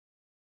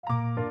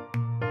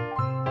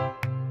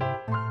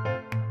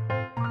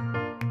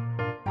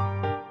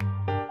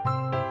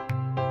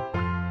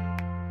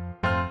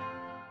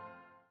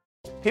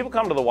People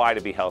come to the Y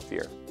to be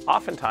healthier.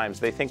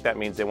 Oftentimes they think that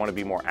means they want to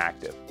be more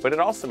active, but it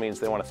also means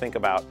they want to think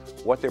about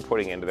what they're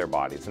putting into their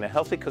bodies. And a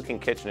healthy cooking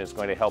kitchen is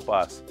going to help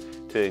us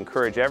to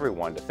encourage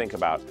everyone to think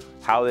about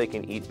how they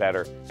can eat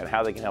better and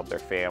how they can help their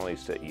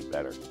families to eat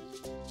better.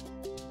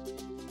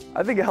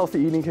 I think a healthy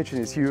eating kitchen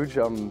is huge.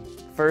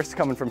 First,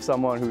 coming from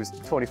someone who's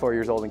 24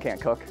 years old and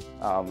can't cook,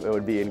 it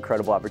would be an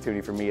incredible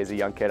opportunity for me as a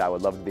young kid. I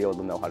would love to be able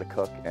to know how to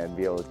cook and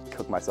be able to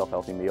cook myself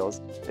healthy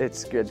meals.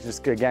 It's good,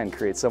 just again,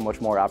 creates so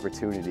much more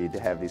opportunity to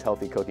have these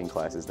healthy cooking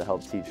classes to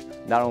help teach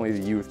not only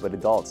the youth, but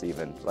adults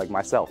even, like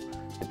myself.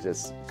 It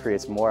just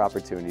creates more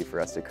opportunity for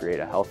us to create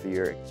a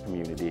healthier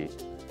community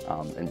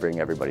and bring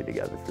everybody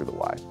together through the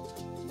Y.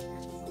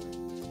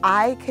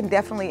 I can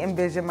definitely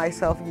envision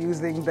myself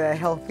using the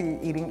healthy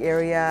eating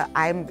area.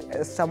 I'm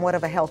somewhat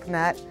of a health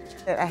nut.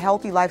 A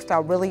healthy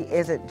lifestyle really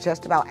isn't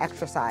just about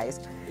exercise.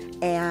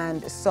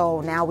 And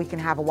so now we can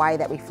have a Y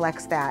that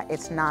reflects that.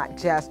 It's not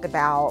just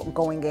about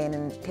going in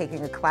and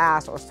taking a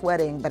class or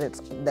sweating, but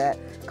it's the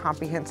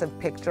comprehensive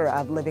picture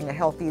of living a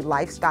healthy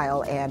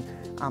lifestyle and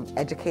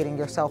educating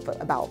yourself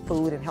about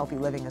food and healthy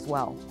living as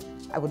well.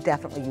 I would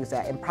definitely use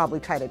that and probably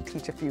try to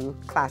teach a few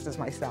classes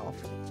myself.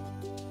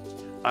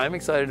 I'm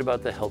excited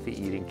about the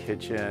Healthy Eating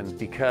Kitchen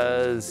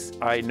because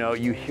I know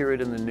you hear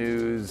it in the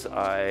news,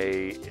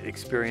 I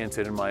experience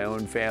it in my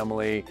own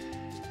family.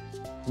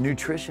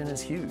 Nutrition is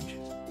huge.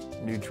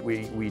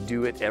 We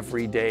do it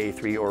every day,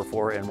 3 or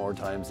 4 and more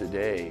times a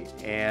day.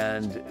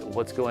 And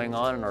what's going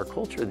on in our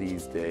culture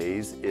these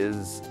days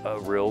is a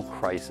real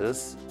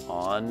crisis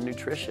on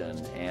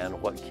nutrition and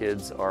what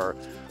kids are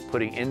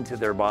putting into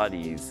their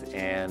bodies.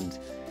 And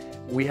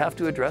we have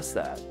to address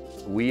that.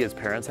 We as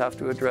parents have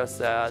to address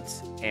that,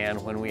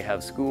 and when we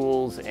have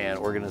schools and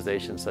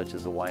organizations such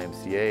as the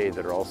YMCA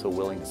that are also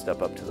willing to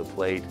step up to the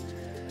plate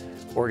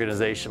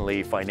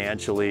organizationally,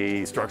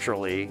 financially,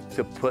 structurally,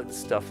 to put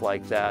stuff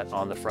like that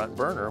on the front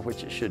burner,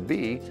 which it should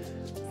be,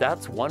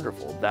 that's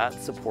wonderful.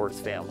 That supports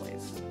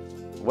families.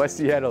 West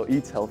Seattle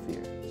eats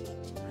healthier.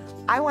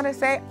 I want to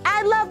say,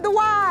 I love the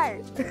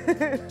Y!